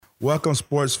Welcome,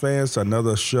 sports fans, to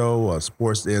another show of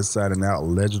Sports Inside and Out,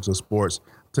 Legends of Sports.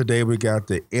 Today we got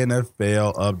the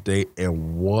NFL update,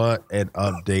 and what an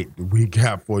update we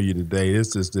got for you today.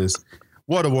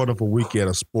 What a wonderful weekend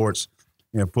of sports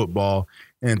and football.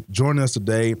 And joining us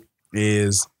today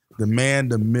is the man,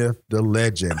 the myth, the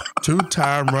legend,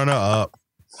 two-time runner-up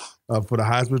for the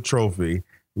Heisman Trophy,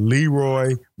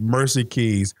 Leroy Mercy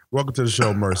Keys. Welcome to the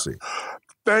show, Mercy.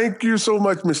 Thank you so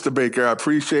much, Mr. Baker. I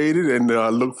appreciate it, and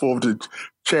look forward to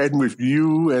chatting with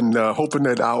you and hoping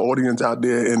that our audience out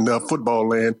there in football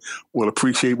land will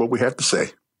appreciate what we have to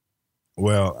say.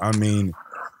 Well, I mean,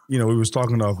 we was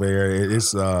talking off air.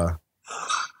 It's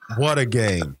what a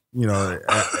game.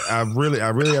 I really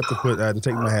have to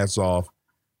take my hats off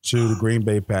to the Green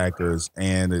Bay Packers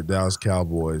and the Dallas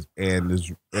Cowboys. And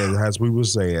as we were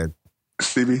saying,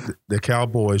 Stevie, the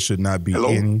Cowboys should not be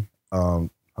any.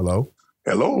 Hello.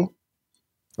 Hello.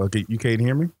 Okay, you can't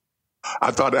hear me?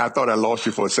 I thought I lost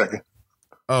you for a second.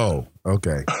 Oh,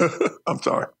 okay. I'm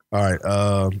sorry. All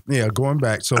right. Going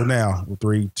back. So now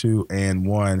 3, 2, and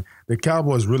 1. The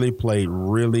Cowboys really played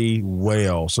really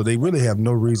well. So they really have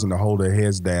no reason to hold their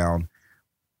heads down.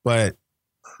 But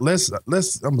I'm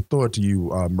gonna throw it to you,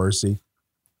 Mercy.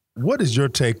 What is your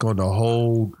take on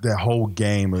that whole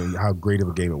game and how great of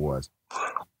a game it was?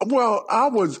 Well, I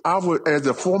was as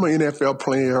a former NFL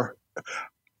player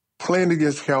playing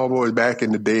against Cowboys back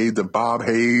in the days of Bob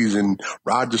Hayes and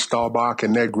Roger Staubach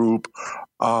and that group.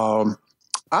 I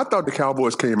thought the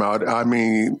Cowboys came out. I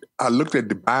mean, I looked at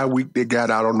the bye week they got.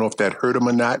 I don't know if that hurt them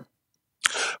or not.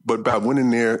 But by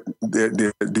winning their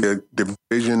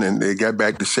division, and they got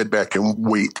back to sit back and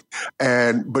wait.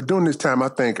 But during this time, I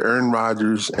think Aaron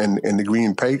Rodgers and the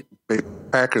Green Bay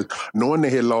Packers, knowing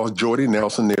they had lost Jordy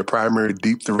Nelson, their primary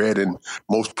deep threat and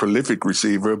most prolific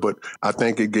receiver, but I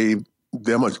think it gave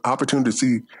them an opportunity to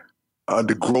see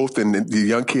the growth in the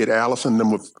young kid Allison,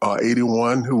 number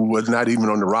 81, who was not even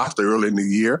on the roster early in the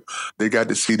year. They got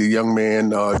to see the young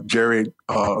man Jared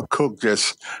Cook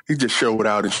just showed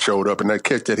out and showed up, and that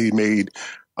catch that he made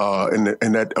on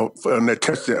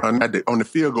the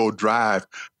field goal drive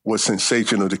was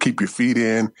sensational. To keep your feet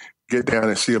in, get down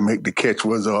and see him make the catch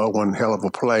was one hell of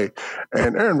a play.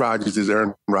 And Aaron Rodgers is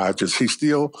Aaron Rodgers. He's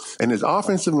still in his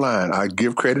offensive line. I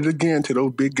give credit again to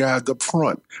those big guys up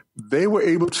front. They were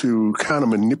able to kind of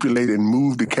manipulate and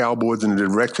move the Cowboys in the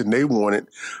direction they wanted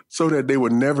so that they were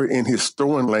never in his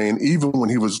throwing lane, even when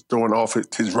he was throwing off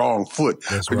his wrong foot.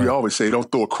 That's right. You always say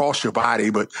don't throw across your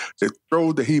body, but the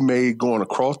throw that he made going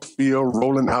across the field,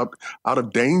 rolling out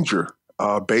of danger,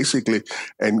 basically,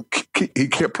 and he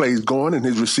kept plays going, and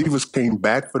his receivers came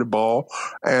back for the ball.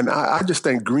 And I just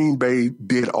think Green Bay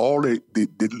did all the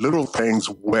little things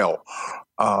well.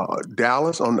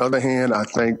 Dallas, on the other hand, I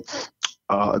think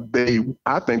they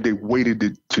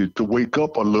waited to wake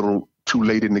up a little too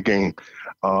late in the game.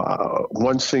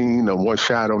 One scene, one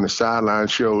shot on the sideline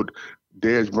showed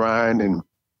Dez Bryant and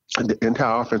the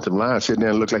entire offensive line sitting there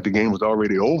and looked like the game was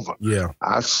already over. Yeah.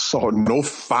 I saw no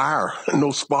fire,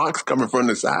 no sparks coming from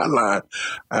the sideline.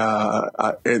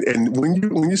 And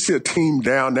when you see a team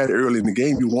down that early in the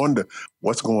game, you wonder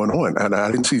what's going on. And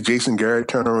I didn't see Jason Garrett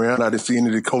turn around. I didn't see any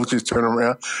of the coaches turn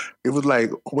around. It was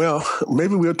like, well,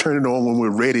 maybe we'll turn it on when we're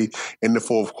ready in the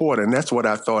fourth quarter. And that's what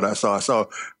I thought I saw. I saw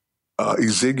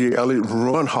Ezekiel Elliott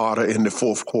run harder in the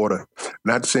fourth quarter.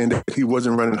 Not saying that he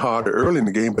wasn't running harder early in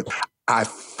the game, but I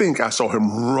think I saw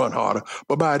him run harder.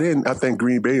 But by then, I think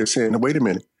Green Bay is saying, wait a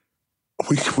minute,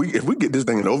 if we get this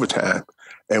thing in overtime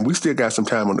and we still got some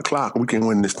time on the clock, we can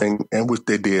win this thing, and which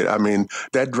they did. I mean,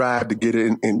 that drive to get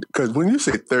it in, because when you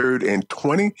say 3rd and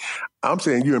 20, I'm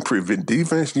saying you improve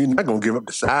defense, you're not going to give up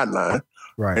the sideline.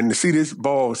 Right. And to see this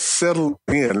ball settle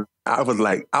in, I was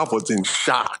in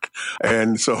shock.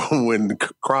 And so when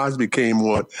Crosby came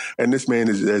on, and this man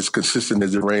is as consistent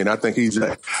as the rain, I think he's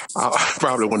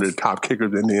probably one of the top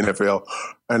kickers in the NFL.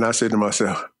 And I said to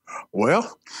myself,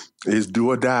 well, it's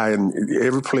do or die. And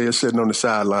every player sitting on the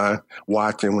sideline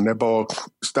watching. When that ball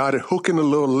started hooking a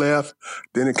little left,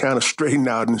 then it kind of straightened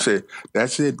out and said,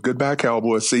 that's it. Goodbye,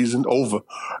 Cowboys. Season over.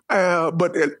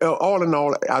 But all in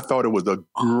all, I thought it was a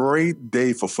great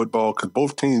day for football because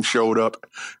both teams showed up,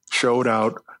 showed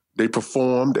out. They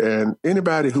performed, and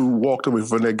anybody who walked away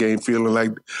from that game feeling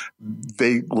like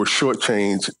they were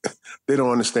shortchanged, they don't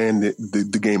understand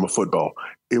the game of football.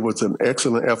 It was an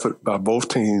excellent effort by both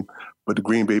teams, but the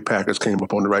Green Bay Packers came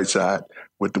up on the right side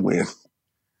with the win.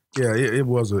 Yeah, it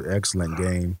was an excellent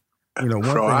game.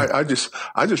 I just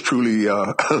truly,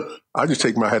 I just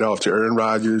take my hat off to Aaron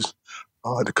Rodgers,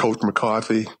 to Coach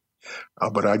McCarthy,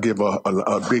 But I give a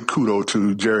big kudo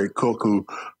to Jerry Cook, who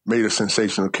made a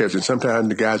sensational catch. And sometimes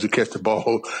the guys who catch the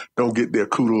ball don't get their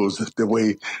kudos the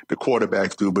way the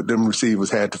quarterbacks do, but them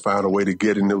receivers had to find a way to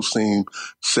get in those seams,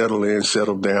 settle in,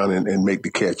 settle down, and make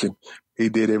the catch. And he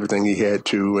did everything he had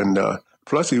to. And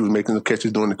plus, he was making the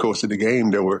catches during the course of the game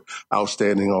that were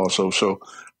outstanding also. So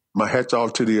my hat's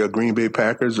off to the Green Bay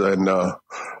Packers. And now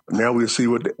we'll see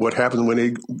what happens when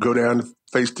they go down to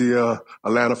face the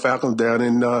Atlanta Falcons down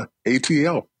in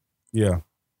ATL. Yeah.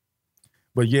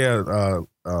 But yeah,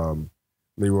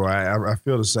 Leroy, I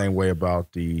feel the same way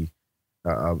about the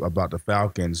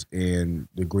Falcons and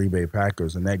the Green Bay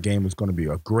Packers, and that game is going to be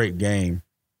a great game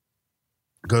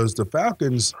because the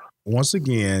Falcons, once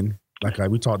again, like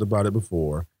we talked about it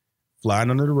before, flying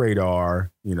under the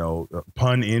radar,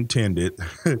 pun intended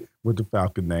with the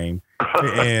Falcon name,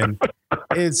 and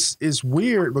it's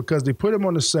weird because they put him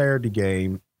on the Saturday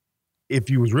game. If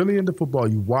you was really into football,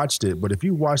 you watched it. But if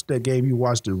you watched that game, you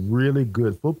watched a really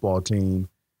good football team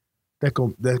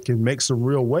that can make some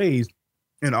real waves.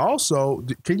 And also,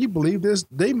 can you believe this?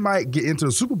 They might get into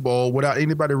the Super Bowl without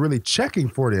anybody really checking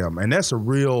for them. And that's a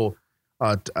real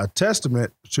a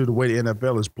testament to the way the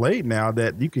NFL is played now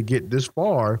that you could get this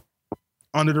far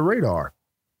under the radar.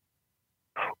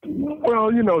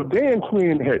 Well, Dan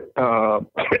Quinn had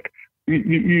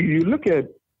you look at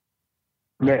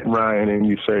Matt Ryan and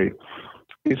you say,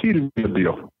 is he the real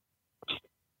deal?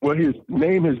 Well, his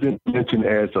name has been mentioned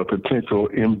as a potential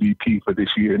MVP for this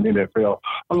year in the NFL,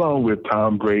 along with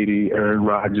Tom Brady, Aaron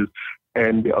Rodgers,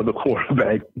 and the other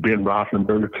quarterback, Ben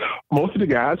Roethlisberger. Most of the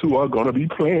guys who are going to be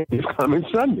playing this coming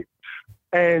Sunday.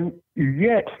 And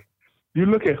yet, you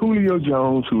look at Julio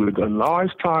Jones, who is a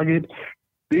large target,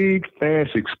 big,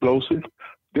 fast, explosive.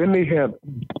 Then they have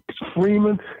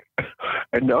Freeman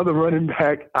and the other running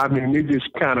back. I mean, they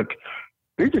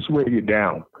just weigh you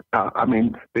down.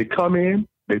 They come in,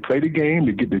 they play the game,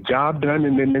 they get the job done,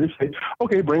 and then they say,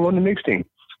 okay, bring on the next team.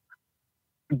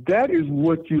 That is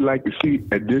what you like to see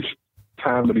at this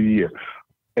time of the year.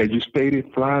 As you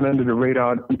stated, flying under the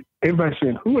radar, everybody's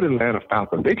saying, who are the Atlanta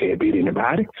Falcons? They can't beat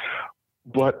anybody.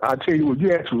 But I tell you what,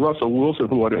 you ask Russell Wilson,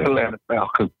 who are the Atlanta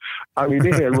Falcons. They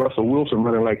had Russell Wilson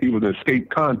running like he was an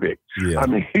escaped convict. Yeah.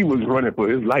 He was running for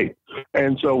his life.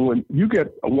 And so when you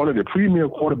get one of the premier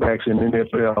quarterbacks in the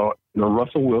NFL,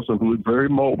 Russell Wilson, who is very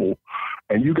mobile,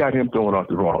 and you got him throwing off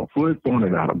the wrong foot, throwing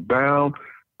it out of bounds,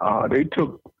 they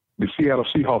took the Seattle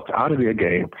Seahawks out of their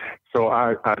game. So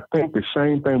I think the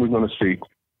same thing we're going to see.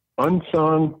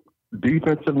 Unsung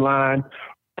defensive line,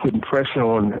 putting pressure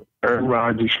on Aaron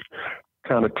Rodgers,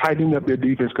 kind of tightening up their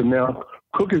defense because now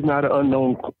Cook is not an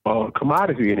unknown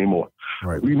commodity anymore.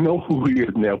 Right. We know who he is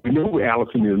now. We know who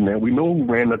Allison is now. We know who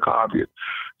Randall Cobb is.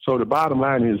 So the bottom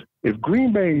line is, if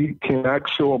Green Bay cannot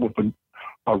show up with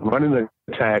a running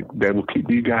attack that will keep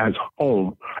these guys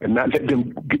home and not let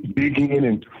them dig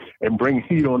in and bring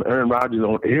heat on Aaron Rodgers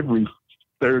on every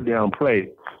third down play,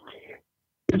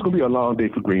 it's going to be a long day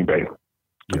for Green Bay.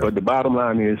 Yeah. But the bottom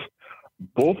line is,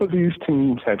 both of these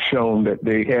teams have shown that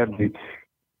they have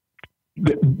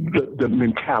the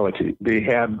mentality, they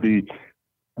have the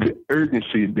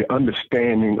urgency, the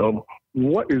understanding of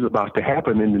what is about to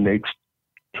happen in the next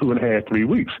 2.5, 3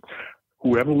 weeks.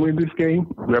 Whoever wins this game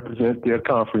represents their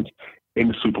conference in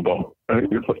the Super Bowl,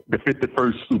 the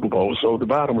 51st Super Bowl. So the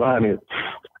bottom line is,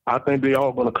 I think they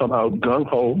all going to come out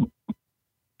gung-ho.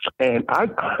 And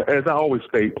as I always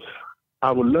state,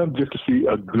 I would love just to see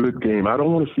a good game. I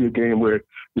don't want to see a game where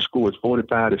the score is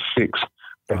 45-6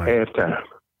 at halftime.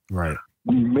 Right.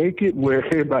 Make it where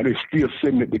everybody's still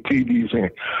sitting at the TV saying,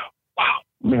 wow,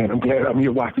 man, I'm glad I'm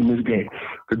here watching this game,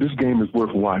 because this game is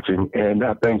worth watching. And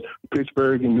I think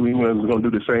Pittsburgh and New England is going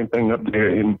to do the same thing up there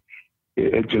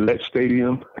at Gillette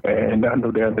Stadium. And I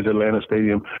know down at Atlanta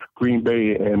Stadium, Green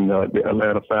Bay and the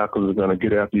Atlanta Falcons are going to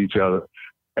get after each other.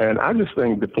 And I just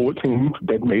think the 4 teams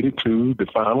that made it to the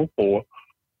Final Four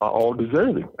are all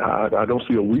deserving. I don't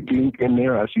see a weak link in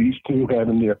there. I see each team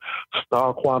having their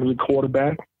star quality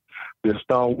quarterback, their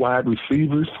star wide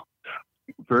receivers,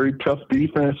 very tough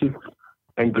defenses,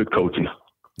 and good coaching.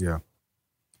 Yeah.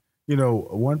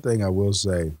 One thing I will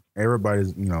say,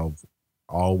 everybody's,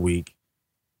 all week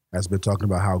has been talking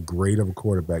about how great of a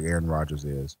quarterback Aaron Rodgers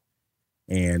is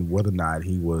and whether or not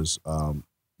he was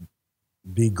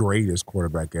the greatest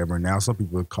quarterback ever. Now some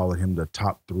people are calling him the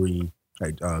top 3,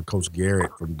 like Coach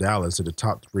Garrett from Dallas, to the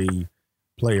top 3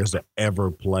 players to ever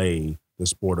play the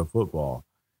sport of football.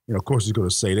 Of course he's going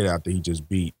to say that after he just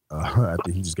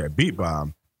got beat by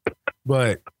him.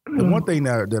 But the one thing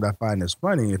that I find is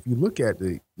funny, if you look at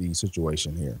the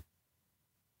situation here,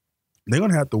 they're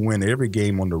going to have to win every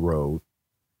game on the road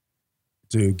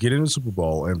to get in the Super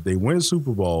Bowl. And if they win the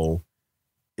Super Bowl,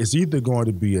 it's either going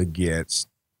to be against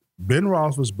Ben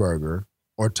Roethlisberger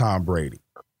or Tom Brady.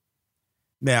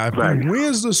 Now, if he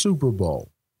wins the Super Bowl,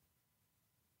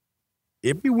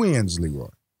 if he wins, Leroy,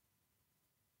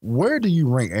 where do you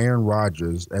rank Aaron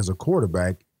Rodgers as a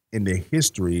quarterback in the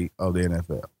history of the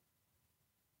NFL?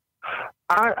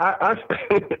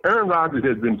 Aaron Rodgers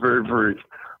has been very, very,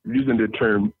 using the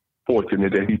term,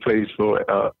 fortunate that he plays for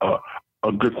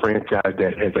a good franchise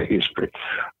that has a history.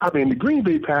 I mean, the Green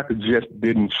Bay Packers just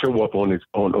didn't show up on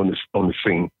the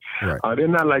scene. Right. They're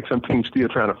not like some teams still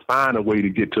trying to find a way to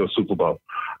get to a Super Bowl.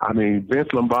 I mean, Vince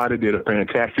Lombardi did a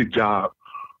fantastic job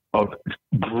of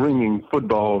bringing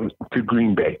football to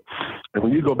Green Bay. And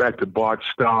when you go back to Bart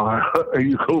Starr,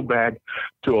 and you go back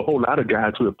to a whole lot of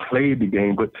guys who have played the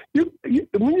game, but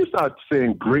when you start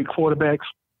saying great quarterbacks,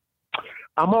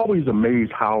 I'm always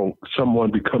amazed how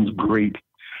someone becomes great.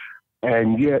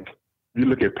 And yet, you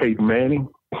look at Peyton Manning,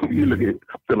 you look at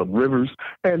Phillip Rivers,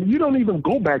 and you don't even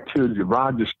go back to the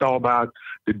Roger Staubach,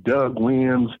 the Doug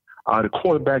Williams, the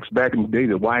quarterbacks back in the day,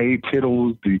 the Y.A.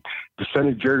 Tittles, the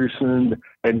Sonny Jurgensen,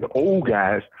 and the old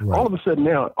guys. Right. All of a sudden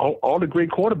now, all the great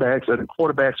quarterbacks are the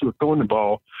quarterbacks who are throwing the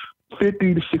ball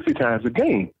 50 to 60 times a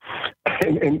game.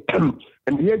 And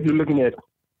yet you're looking at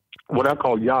what I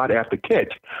call yard after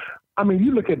catch. I mean,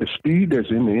 you look at the speed that's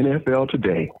in the NFL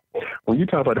today. When you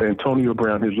talk about Antonio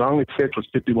Brown, his longest catch was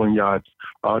 51 yards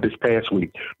this past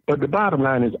week. But the bottom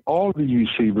line is all the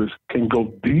receivers can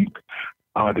go deep.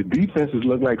 The defenses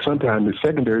look like sometimes the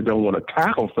secondary don't want to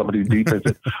tackle some of these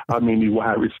defenses. I mean, the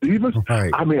wide receivers.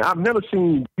 Right. I mean, I've never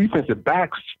seen defensive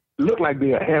backs look like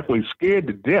they are halfway scared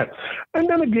to death. And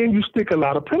then again, you stick a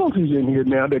lot of penalties in here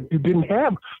now that you didn't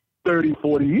have 30,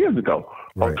 40 years ago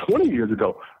or 20 years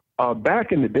ago.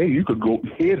 Back in the day, you could go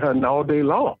head hunting all day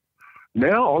long.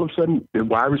 Now, all of a sudden, the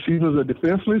wide receivers are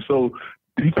defenseless, so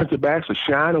defensive backs are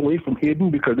shying away from hitting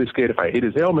because they're scared if I hit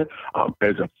his helmet,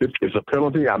 there's a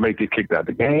penalty. I may get kicked out of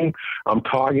the game. I'm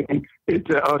targeting.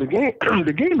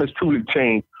 The game has truly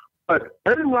changed. But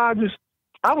Aaron Rodgers,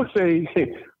 I would say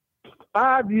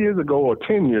 5 years ago or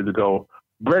 10 years ago,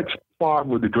 Brett Favre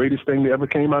was the greatest thing that ever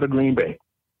came out of Green Bay.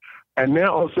 And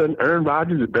now, all of a sudden, Aaron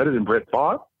Rodgers is better than Brett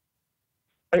Favre.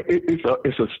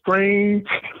 It's a strange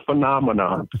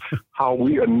phenomenon how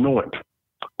we anoint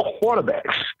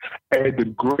quarterbacks as the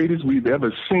greatest we've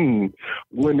ever seen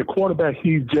when the quarterback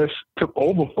he just took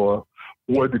over for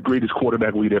was the greatest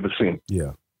quarterback we'd ever seen.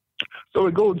 Yeah. So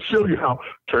it goes to show you how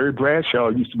Terry Bradshaw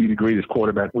used to be the greatest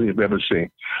quarterback we have ever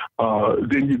seen.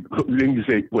 Then you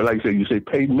say, well, like I say, you say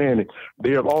Peyton Manning.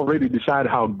 They have already decided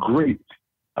how great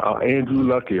Andrew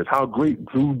Luck is, how great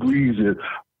Drew Brees is.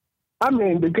 I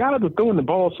mean, the guys are throwing the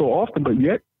ball so often, but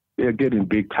yet they're getting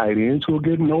big tight ends who are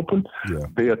getting open. Yeah.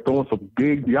 They are throwing for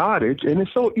big yardage. And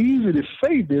it's so easy to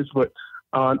say this, but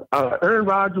Aaron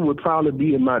Rodgers would probably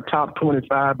be in my top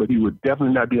 25, but he would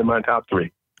definitely not be in my top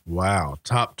 3. Wow,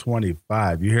 top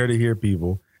 25. You heard it here,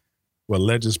 people. Well,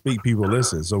 legends speak, people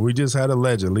listen. So we just had a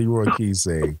legend, Leroy Keys,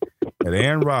 say that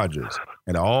Aaron Rodgers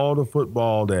and all the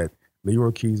football that Leroy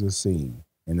Keys has seen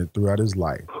and throughout his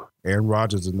life, Aaron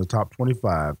Rodgers in the top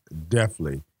 25,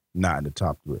 definitely not in the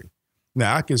top 3.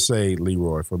 Now, I can say,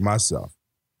 Leroy, for myself,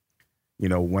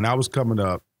 when I was coming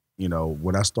up,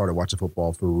 when I started watching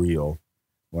football for real,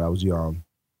 when I was young,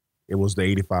 it was the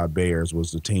 85 Bears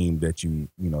was the team that you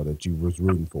was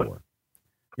rooting for.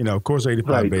 Of course,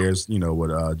 85 Bears,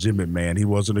 with Jim McMahon, he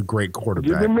wasn't a great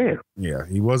quarterback. Jim McMahon. Yeah,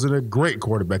 he wasn't a great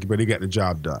quarterback, but he got the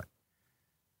job done.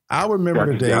 I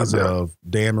remember the days of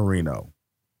Dan Marino,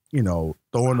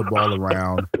 throwing the ball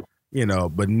around,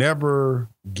 but never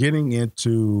getting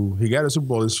into. He got a Super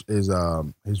Bowl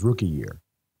his rookie year,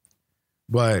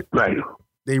 but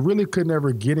they really could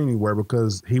never get anywhere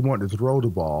because he wanted to throw the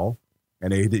ball,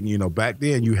 and they didn't. Back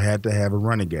then you had to have a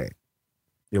running game.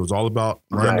 It was all about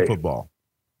running the football.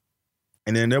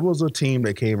 And then there was a team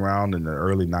that came around in the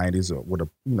early '90s with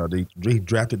they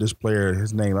drafted this player.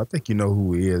 His name, I think you know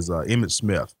who he is, Emmitt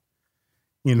Smith.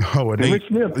 And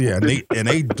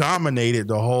they dominated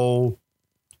the whole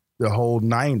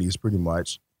 '90s pretty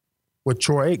much with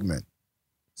Troy Aikman.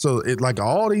 So it like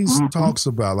all these talks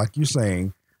about, like you're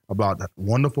saying, about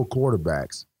wonderful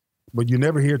quarterbacks, but you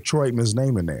never hear Troy Aikman's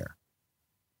name in there.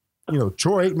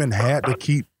 Troy Aikman had to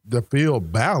keep the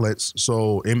field balanced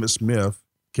so Emmitt Smith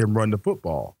can run the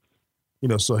football.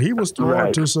 So he was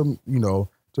throwing to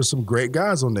some great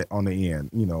guys on the end.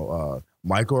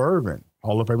 Michael Irvin.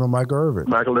 Hall of Famer Michael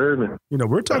Irvin.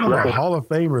 We're talking about Hall of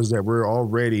Famers that we're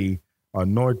already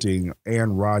anointing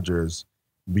Aaron Rodgers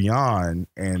beyond.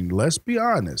 And let's be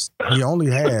honest, he only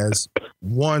has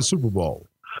one Super Bowl.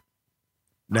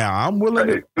 Now I'm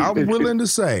willing to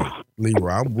say,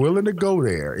 Leroy, I'm willing to go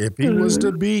there. If he was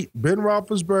to beat Ben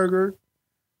Roethlisberger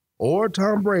or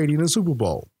Tom Brady in the Super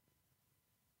Bowl,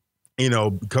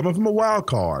 coming from a wild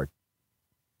card,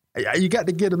 you got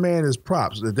to give a man his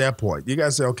props at that point. You got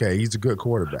to say, okay, he's a good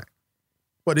quarterback.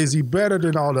 But is he better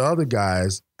than all the other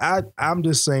guys? I'm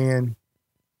just saying,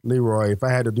 Leroy, if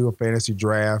I had to do a fantasy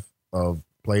draft of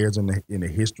players in the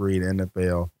history of the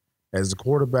NFL as a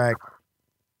quarterback,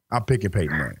 I'm picking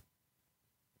Peyton Manning.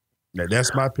 Now,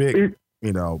 that's my pick,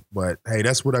 but hey,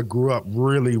 that's what I grew up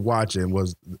really watching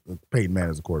was Peyton Manning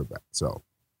as a quarterback. So,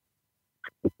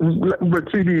 but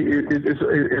CD,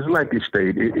 it's like you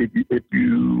stated. If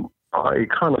you are a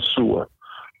connoisseur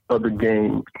of the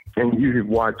game and you have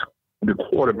watched the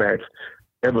quarterback's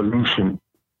evolution,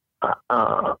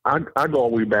 I go all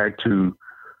the way back to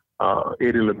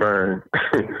Eddie LeBurn,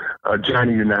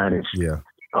 Johnny Unitas,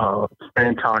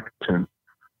 Stan Tarkenton,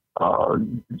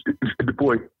 the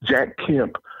boy Jack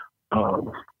Kemp,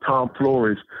 Tom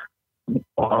Flores,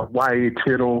 Y.A.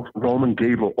 Tittle, Roman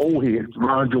Gable, old heads,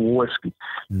 Ron Jaworski.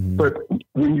 Mm-hmm. But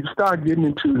when you start getting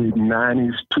into the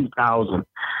 90s, 2000,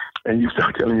 and you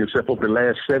start telling yourself over the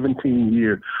last 17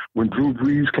 years, when Drew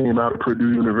Brees came out of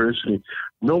Purdue University,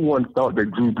 no one thought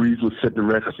that Drew Brees would set the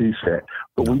records he set.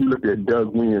 But when you look at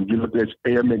Doug Williams, you look at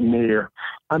Air McNair,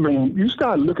 I mean, you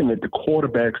start looking at the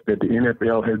quarterbacks that the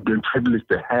NFL has been privileged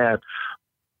to have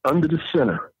under the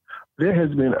center. There has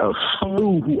been a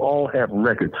slew who all have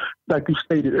records. Like you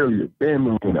stated earlier, Dan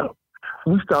Marino.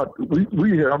 We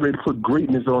had already put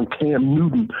greatness on Cam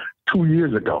Newton 2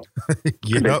 years ago.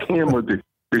 Yep. And Cam was the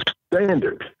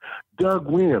standard. Doug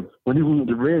Williams, when he was with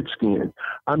the Redskins.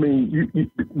 I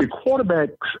mean, the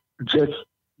quarterbacks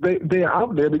they are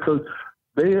out there because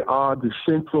they are the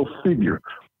central figure.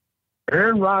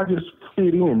 Aaron Rodgers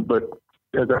fit in, but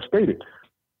as I stated,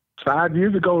 5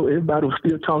 years ago, everybody was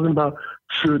still talking about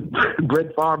should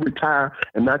Brett Favre retire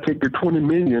and not take the $20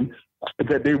 million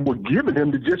that they were giving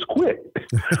him to just quit.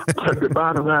 But the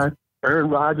bottom line, Aaron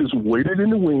Rodgers waited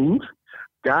in the wings,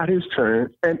 got his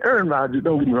turn, and Aaron Rodgers,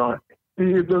 don't get me wrong,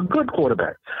 he is a good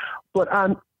quarterback. But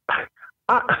I'm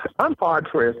hard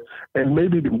pressed, and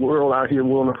maybe the world out here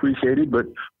won't appreciate it, but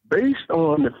based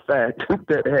on the fact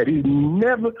that had he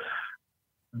never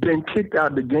been kicked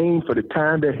out of the game for the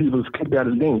time that he was kicked out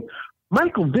of the game,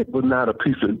 Michael Vick was not a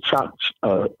piece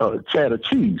of cheddar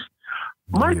cheese.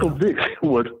 Michael Vick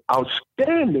was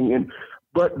outstanding,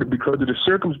 but because of the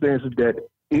circumstances that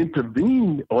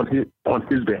intervened on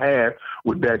his behalf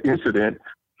with that incident,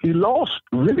 he lost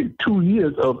really 2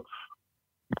 years of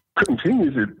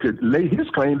continues to lay his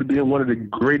claim to being one of the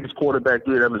greatest quarterbacks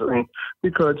we've ever seen,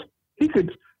 because he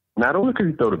could not only could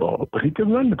he throw the ball, but he could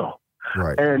run the ball.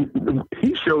 Right. And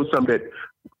he showed something that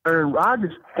Aaron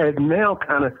Rodgers has now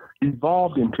kind of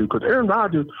evolved into, because Aaron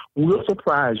Rodgers will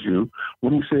surprise you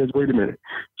when he says, wait a minute,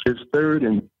 it's 3rd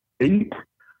and 8.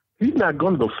 He's not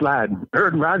going to go sliding.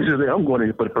 Aaron Rodgers says, I'm going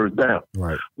in for the first down.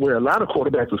 Right. Where a lot of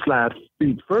quarterbacks will slide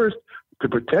feet first to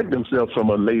protect themselves from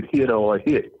a late hit or a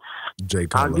hit.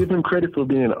 I'll give him credit for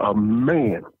being a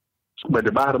man. But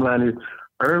the bottom line is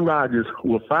Aaron Rodgers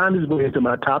will find his way into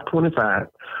my top 25,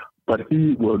 but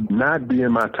he will not be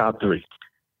in my top 3.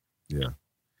 Yeah.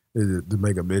 To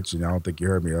make a mention, I don't think you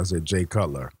heard me. I said Jay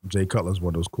Cutler. Jay Cutler's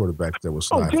one of those quarterbacks that was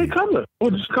slide Jay Cutler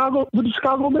with the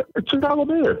Chicago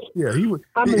Bears. Yeah,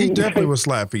 he definitely was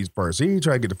slide feet first. He ain't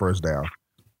trying to get the first down.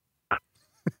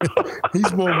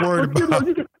 He's more worried about.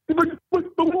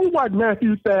 But when you watch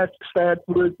Matthew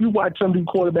Stafford, you watch some of these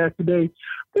quarterbacks today,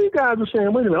 these guys are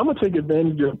saying, wait a minute, I'm going to take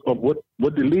advantage of what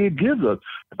the league gives us.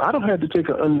 If I don't have to take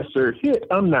an unnecessary hit,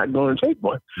 I'm not going to take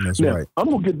one. That's now, right. I'm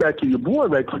going to get back to your boy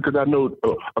right quick, because I know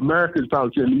Americans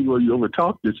probably saying, Leroy, you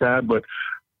overtalked this time, but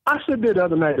I sat there the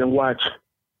other night and watched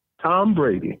Tom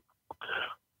Brady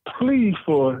plead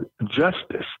for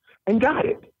justice and got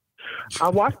it. I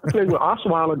watched the play where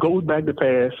Osweiler goes back to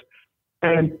pass,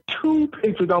 and 2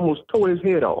 Patriots almost tore his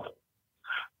head off.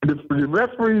 The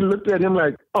referee looked at him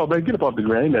like, oh, man, get up off the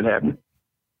ground. Ain't that happening.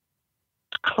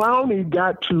 Clowney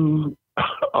got to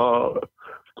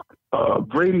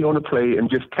Brady on the play and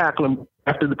just tackled him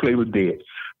after the play was dead.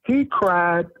 He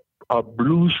cried a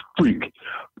blue streak.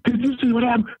 Did you see what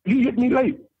happened? He hit me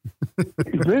late.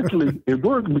 Eventually, it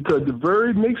worked, because the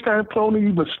very next time Clowney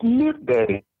even sniffed at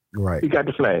him, right, he got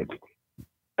the flag.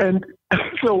 And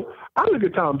so I look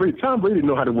at Tom Brady. Tom Brady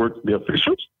know how to work the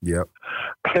officials. Yep.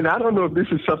 And I don't know if this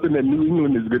is something that New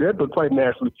England is good at, but quite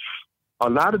naturally, a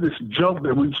lot of this junk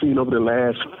that we've seen over the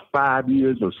last 5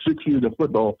 years or 6 years of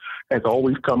football has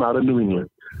always come out of New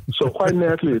England. So quite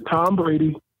naturally, Tom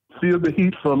Brady feels the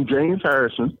heat from James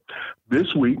Harrison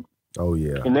this week. Oh,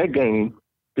 yeah. In that game,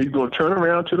 He's going to turn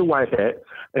around to the white hat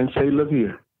and say, look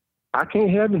here, I can't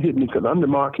have him hit me because I'm the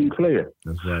marquee player.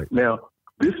 That's right. Now,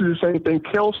 this is the same thing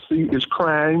Kelsey is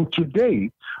crying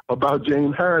today about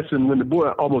James Harrison when the boy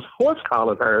almost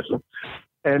horse-collared Harrison.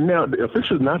 And now the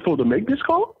official's not supposed to make this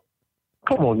call?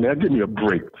 Come on now, give me a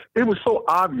break. It was so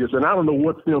obvious, and I don't know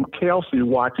what film Kelsey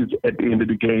watches at the end of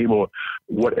the game or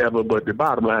whatever, but the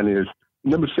bottom line is,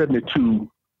 number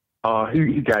 72,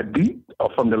 he got beat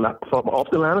from off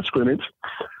the line of scrimmage,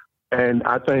 and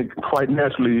I think quite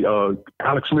naturally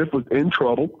Alex Smith was in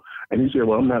trouble, and he said,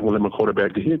 well, I'm not going to let my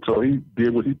quarterback get hit, so he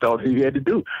did what he thought he had to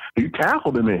do. He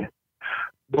tackled him in.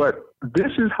 But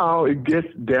this is how it gets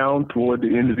down toward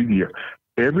the end of the year.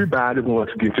 Everybody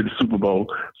wants to get to the Super Bowl,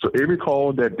 so every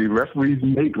call that the referees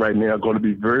make right now are going to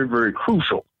be very, very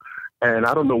crucial. And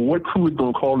I don't know what crew is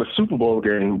going to call the Super Bowl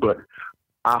game, but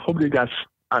I hope they got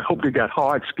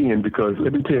hard skin, because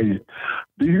let me tell you,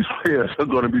 these players are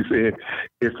going to be saying,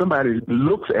 if somebody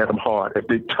looks at them hard, if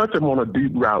they touch them on a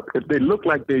deep route, if they look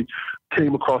like they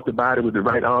came across the body with the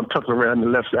right arm tucked around the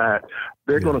left side,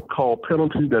 they're going to call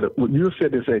penalties that when you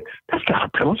sit there and say, that's not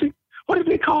a penalty. What are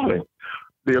they calling?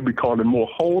 They'll be calling more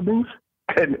holdings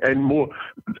and more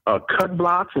cut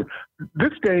blocks. And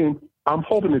this game, I'm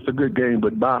hoping it's a good game,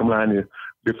 but bottom line is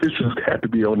the officials have to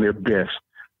be on their best,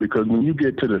 because when you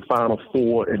get to the Final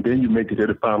Four and then you make it to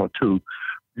the Final Two,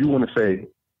 you want to say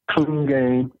clean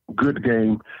game, good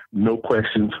game, no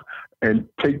questions, and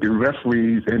take the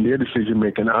referees and their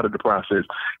decision-making out of the process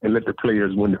and let the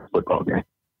players win the football game.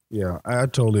 Yeah, I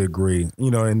totally agree.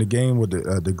 You know, in the game with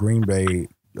the Green Bay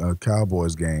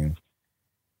Cowboys game,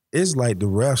 it's like the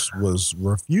refs was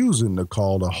refusing to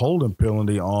call the holding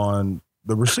penalty on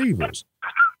the receivers.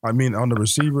 I mean, on the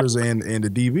receivers and the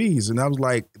DBs. And I was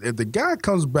like, if the guy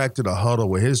comes back to the huddle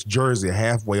with his jersey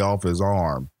halfway off his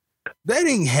arm, that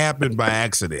ain't happened by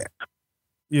accident,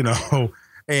 you know?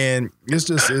 And it's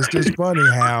just funny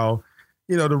how,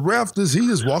 you know, the ref, he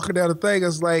just walking down the thing.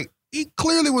 It's like, he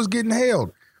clearly was getting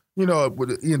held, you know,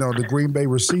 with, you know, the Green Bay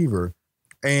receiver.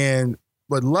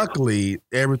 But luckily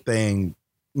everything,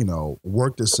 you know,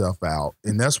 worked itself out.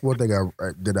 And that's what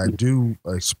that I do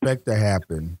expect to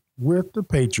happen with the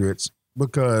Patriots,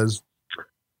 because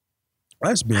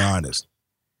let's be honest,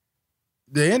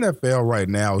 the NFL right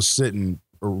now is sitting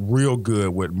real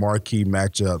good with marquee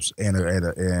matchups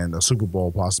and a Super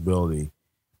Bowl possibility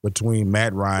between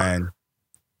Matt Ryan,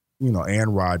 you know,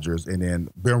 Aaron Rodgers, and then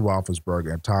Ben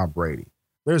Roethlisberger and Tom Brady.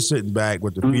 They're sitting back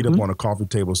with their feet up on the coffee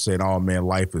table saying, oh man,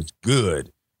 life is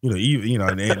good. You know,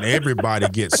 and everybody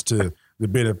gets to the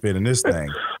benefit in this thing,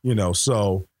 you know.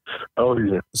 So,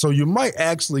 so you might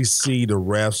actually see the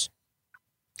refs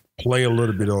play a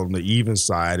little bit on the even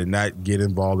side and not get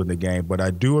involved in the game. But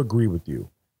I do agree with you,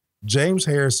 James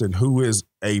Harrison, who is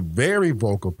a very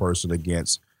vocal person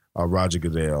against Roger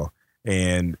Goodell,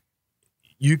 and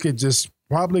you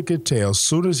probably could tell as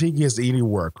soon as he gets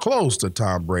anywhere close to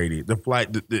Tom Brady,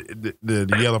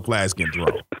 the yellow flags get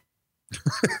thrown.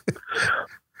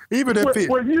 Even if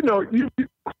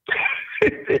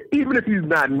even if he's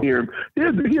not near him,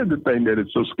 here's the thing that is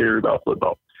so scary about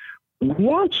football.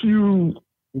 Once you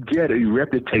get a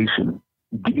reputation,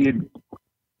 be it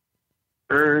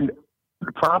earned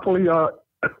properly or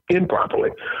improperly,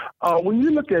 when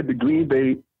you look at the Green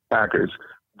Bay Packers,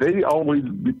 they always,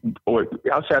 or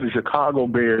outside of Chicago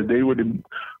Bears, they were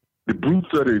the brutes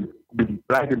of the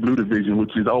black and blue division,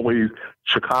 which is always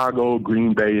Chicago,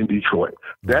 Green Bay, and Detroit.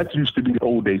 That used to be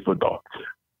old day football.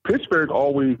 Pittsburgh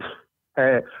always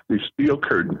had the steel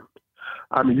curtain.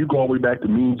 I mean, you go all the way back to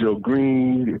Mean Joe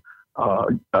Green,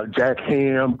 Jack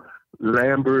Ham,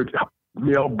 Lambert,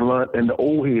 Mel Blount, and the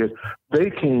old heads. They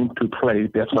came to play.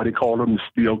 That's why they call them the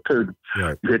steel curtain.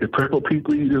 Right. You had the Purple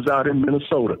People Eaters out in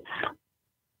Minnesota.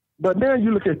 But now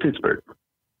you look at Pittsburgh.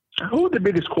 Who's the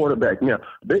biggest quarterback? Now,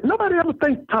 nobody ever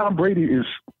thinks Tom Brady is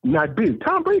not big.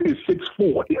 Tom Brady is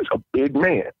 6'4". He's a big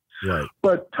man. Right.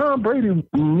 But Tom Brady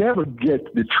never gets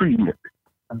the treatment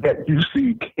that you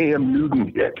see Cam Newton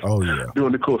get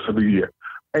during the course of the year.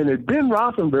 And if Ben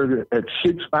Roethlisberger at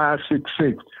 6'5",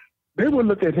 6'6", they would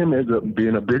look at him as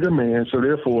being a bigger man. So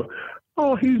therefore,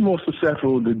 he's more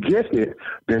susceptible to get it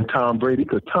than Tom Brady,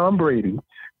 because Tom Brady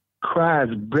cries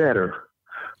better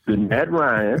than Matt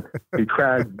Ryan. He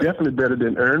cries definitely better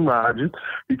than Aaron Rodgers.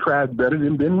 He cries better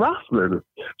than Ben Roethlisberger.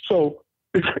 So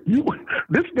this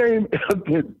game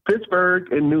against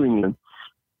Pittsburgh and New England,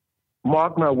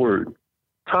 mark my word,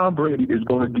 Tom Brady is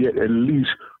going to get at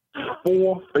least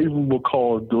 4 favorable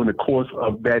calls during the course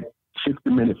of that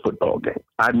 60-minute football game.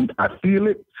 I feel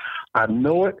it. I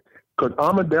know it. Because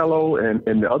Armadillo and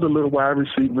the other little wide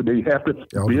receiver, they have to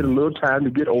get a little time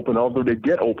to get open, although they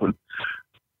get open.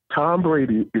 Tom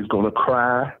Brady is going to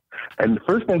cry. And the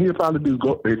first thing he'll probably do is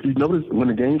go, if you notice when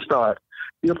the game starts,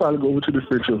 he'll probably go over to the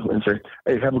officials and say,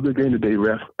 hey, have a good game today,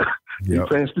 ref. He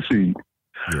plants the seed.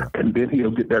 Yeah. And then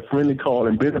he'll get that friendly call,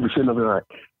 and Ben will be sitting there like,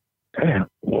 damn,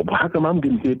 well, how come I'm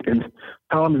getting hit and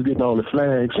Tom is getting all the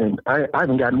flags and I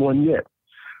haven't gotten one yet?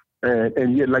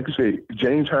 And yet, like you say,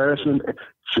 James Harrison,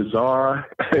 Shazar,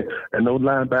 and those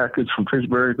linebackers from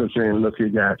Pittsburgh are saying, look here,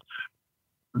 guys,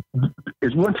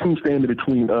 it's one team standing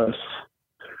between us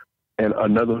and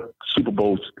another Super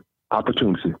Bowl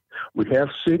opportunity. We have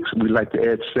 6. We'd like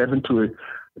to add 7 to it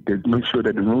to make sure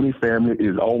that the Rooney family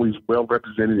is always well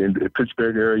represented in the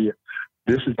Pittsburgh area.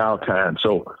 This is our time.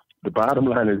 So the bottom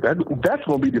line is that's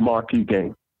going to be the marquee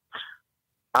game.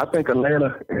 I think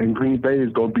Atlanta and Green Bay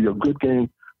is going to be a good game,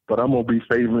 but I'm going to be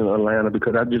favoring Atlanta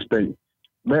because I just think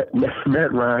Matt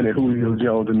Ryan and Julio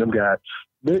Jones and them guys,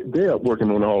 they're working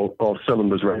on all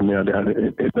cylinders right now down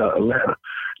in Atlanta.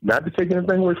 Not to take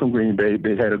anything away from Green Bay.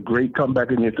 They had a great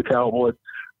comeback against the Cowboys,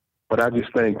 but I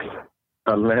just think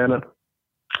Atlanta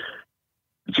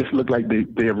just look like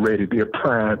they're ready. They're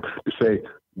primed to say,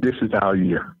 this is our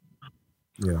year.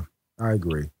 Yeah, I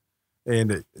agree.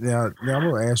 And now I'm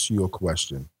going to ask you a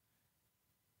question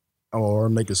or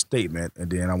make a statement, and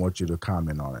then I want you to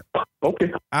comment on it.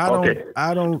 Okay.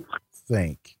 I don't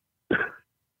think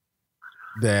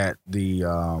that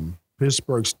the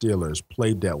Pittsburgh Steelers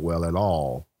played that well at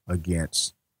all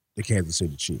against the Kansas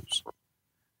City Chiefs.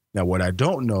 Now, what I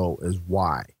don't know is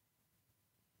why.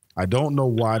 I don't know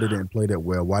why they didn't play that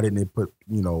well. Why didn't they put,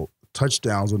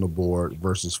 touchdowns on the board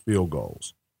versus field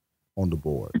goals on the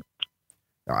board?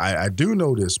 Now, I do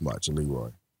know this much, Leroy,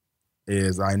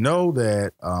 is I know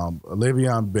that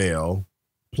Le'Veon Bell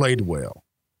played well.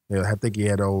 I think he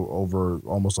had over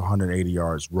almost 180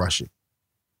 yards rushing.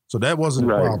 So that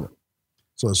wasn't a problem.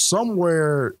 So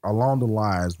somewhere along the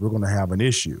lines, we're going to have an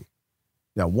issue.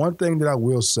 Now, one thing that I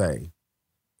will say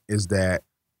is that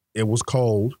it was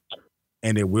cold,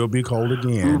 and it will be cold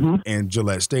again in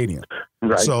Gillette Stadium.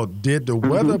 Right. So did the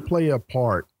weather play a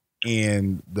part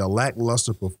in the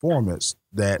lackluster performance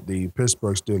that the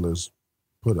Pittsburgh Steelers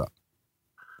put up?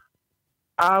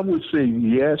 I would say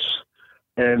yes,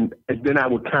 and then I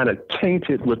would kind of taint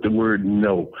it with the word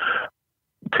no.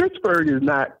 Pittsburgh is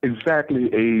not exactly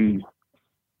a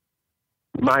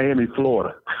Miami,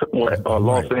 Florida, or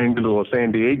Los Angeles, or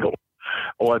San Diego,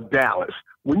 or Dallas.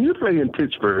 When you play in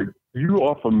Pittsburgh, you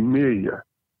are familiar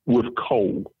with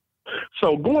cold.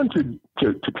 So going to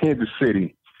Kansas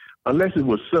City, unless it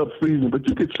was sub-freezing, but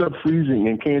you get sub-freezing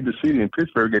in Kansas City and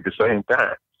Pittsburgh at the same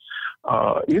time.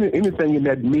 Anything in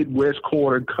that Midwest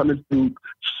quarter coming through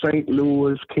St.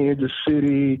 Louis, Kansas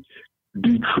City,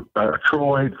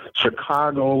 Detroit,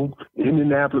 Chicago,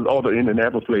 Indianapolis, all the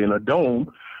Indianapolis play in a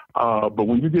dome. But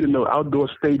when you get in those outdoor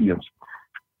stadiums,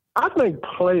 I think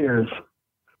players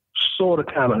sort of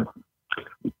kind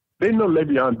of, they know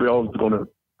Le'Veon Bell is going to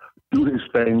do his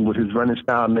thing with his running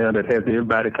style now that has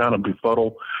everybody kind of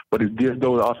befuddled, but it gives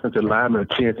those offensive linemen a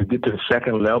chance to get to the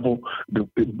second level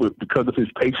because of his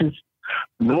patience.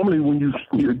 Normally, when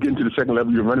you get into the second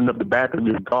level, you're running up the back of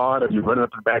your guard, or you're running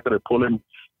up the back of the pulling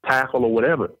tackle or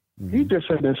whatever. He just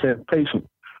sat there and said, patient.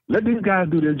 Let these guys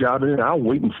do their job, and then I'll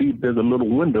wait and see if there's a little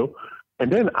window,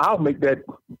 and then I'll make that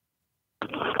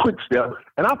quick step,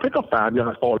 and I'll pick up 5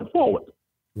 yards falling forward.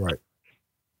 Right.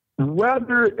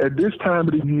 Weather at this time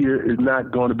of the year is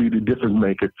not going to be the difference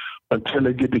maker until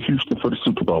they get to Houston for the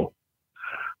Super Bowl.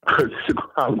 Because it's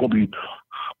going to be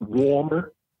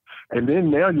warmer. And then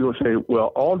now you'll say, well,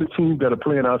 all the teams that are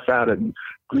playing outside of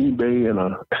Green Bay and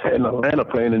Atlanta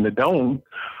playing in the Dome,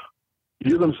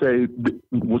 you're going to say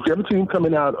whichever team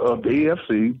coming out of the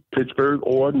AFC, Pittsburgh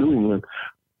or New England,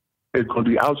 is going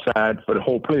to be outside for the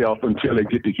whole playoff until they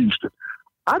get to Houston.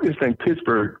 I just think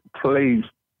Pittsburgh played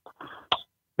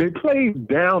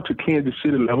down to Kansas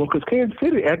City level because Kansas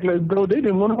City acted as though they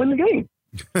didn't want to win the game.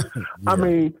 Yeah. I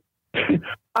mean,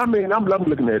 I'm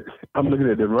looking at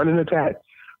the running attack.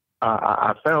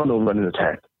 I found no running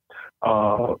attack.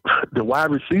 The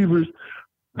wide receivers,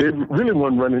 they really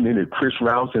weren't running in it. Chris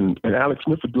Rouse and Alex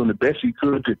Smith were doing the best he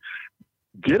could to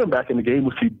get him back in the game,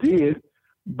 which he did.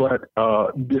 But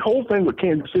the whole thing with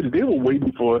Kansas City, they were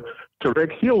waiting for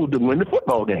Tarek Hill to win the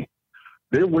football game.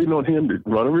 They were waiting on him to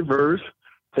run a reverse,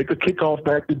 take a kickoff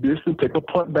back to distance, take a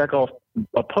punt back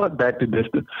to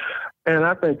distance. And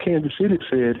I think Kansas City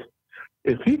said,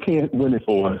 if he can't win it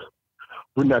for us,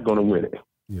 we're not going to win it.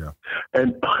 Yeah.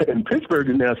 And Pittsburgh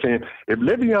is now saying, if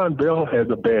Le'Veon Bell has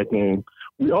a bad game,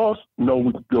 we all know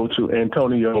we can go to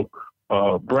Antonio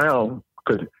Brown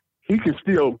because he can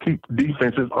still keep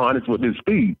defenses honest with his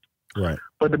speed. Right.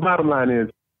 But the bottom line is,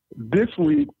 this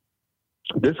week,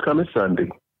 this coming Sunday,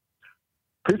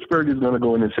 Pittsburgh is going to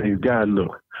go in and say, guys,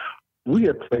 look, we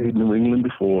have played New England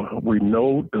before. We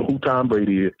know who Tom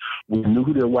Brady is. We knew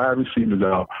who their wide receivers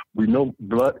are. We know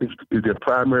Blunt is their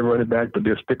primary running back, but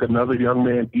they'll stick another young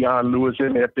man, Deion Lewis,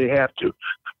 in there if they have to.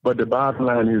 But the bottom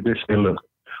line is they say, look,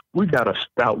 we got a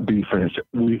stout defense.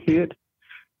 We hit,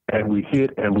 and we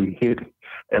hit, and we hit,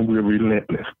 and we're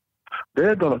relentless.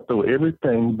 They're going to throw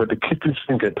everything but the kitchen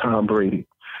sink at Tom Brady.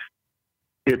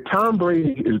 If Tom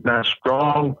Brady is not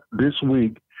strong this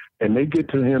week and they get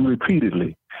to him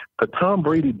repeatedly, but Tom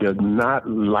Brady does not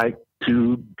like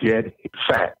to get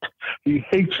sacked. He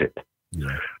hates it.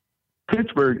 Yeah.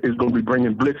 Pittsburgh is going to be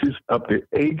bringing blitzes up the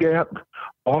A-gap,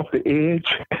 off the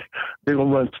edge. They're going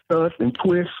to run stunts and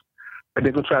twists, and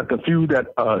they're going to try to confuse that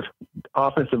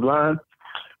offensive line.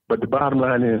 But the bottom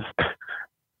line is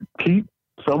keep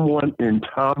someone in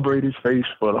Tom Brady's face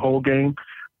for the whole game.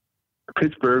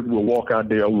 Pittsburgh will walk out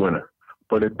there a winner.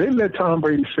 But if they let Tom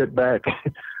Brady sit back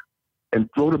and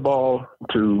throw the ball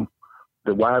to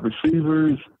the wide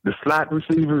receivers, the slot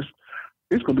receivers,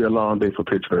 it's going to be a long day for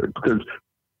Pittsburgh because,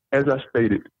 as I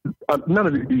stated, none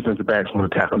of the defensive backs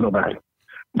want to tackle nobody.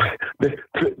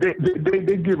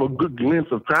 They give a good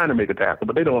glimpse of trying to make a tackle,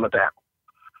 but they don't want to tackle.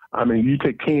 I mean, you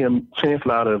take Cam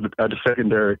Chancellor out of the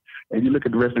secondary, and you look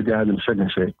at the rest of the guys in the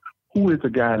secondary and say, who is the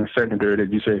guy in the secondary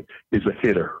that you say is a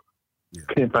hitter? Yeah.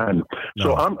 Can't find him. No.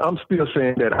 So I'm still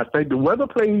saying that I think the weather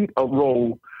played a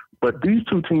role, but these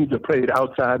two teams have played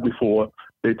outside before.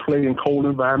 They play in cold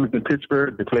environments in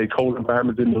Pittsburgh. They play cold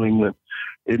environments in New England.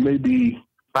 It may be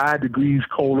 5 degrees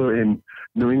colder in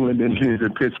New England than it is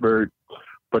in Pittsburgh,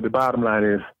 but the bottom line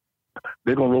is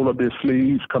they're going to roll up their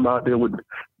sleeves, come out there with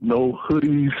no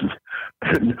hoodies,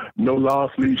 no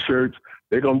long-sleeve shirts.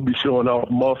 They're going to be showing off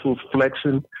muscles,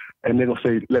 flexing, and they're going to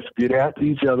say, let's get after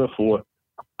each other for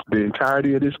the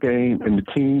entirety of this game, and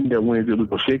the team that wins it, we're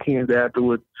going to shake hands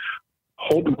afterwards,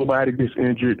 hoping nobody gets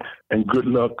injured, and good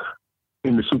luck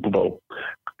in the Super Bowl.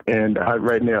 And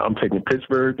right now I'm taking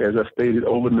Pittsburgh, as I stated,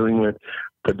 over New England,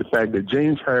 but the fact that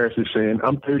James Harris is saying,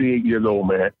 I'm 38 years old,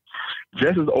 man,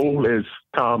 just as old as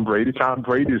Tom Brady. Tom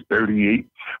Brady is 38,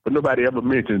 but nobody ever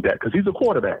mentions that because he's a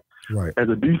quarterback. Right. As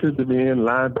a defensive end,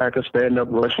 linebacker, stand up,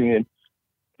 rushing in,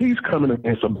 he's coming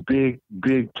against a big,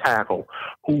 big tackle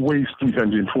who weighs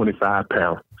 325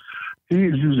 pounds. He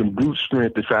is using brute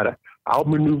strength to try to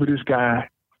outmaneuver this guy,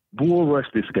 bull rush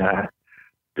this guy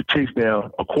to chase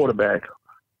down a quarterback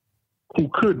who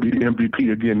could be the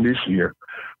MVP again this year.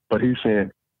 But he's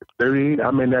saying, 38,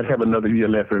 I may not have another year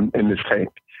left in this tank.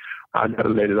 I got to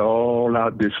let it all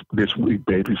out this week,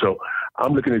 baby. So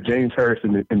I'm looking at James Harris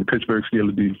in the Pittsburgh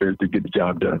Steelers defense to get the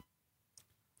job done.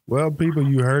 Well, people,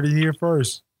 you heard it here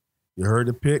first. You heard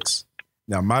the picks.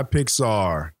 Now, my picks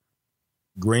are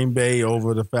Green Bay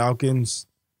over the Falcons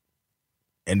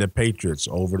and the Patriots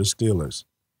over the Steelers.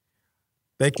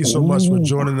 Thank you so much for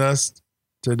joining us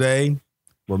today.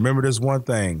 Remember this one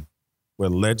thing.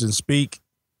 When legends speak,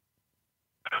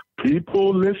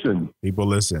 people listen. People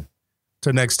listen.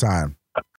 Till next time.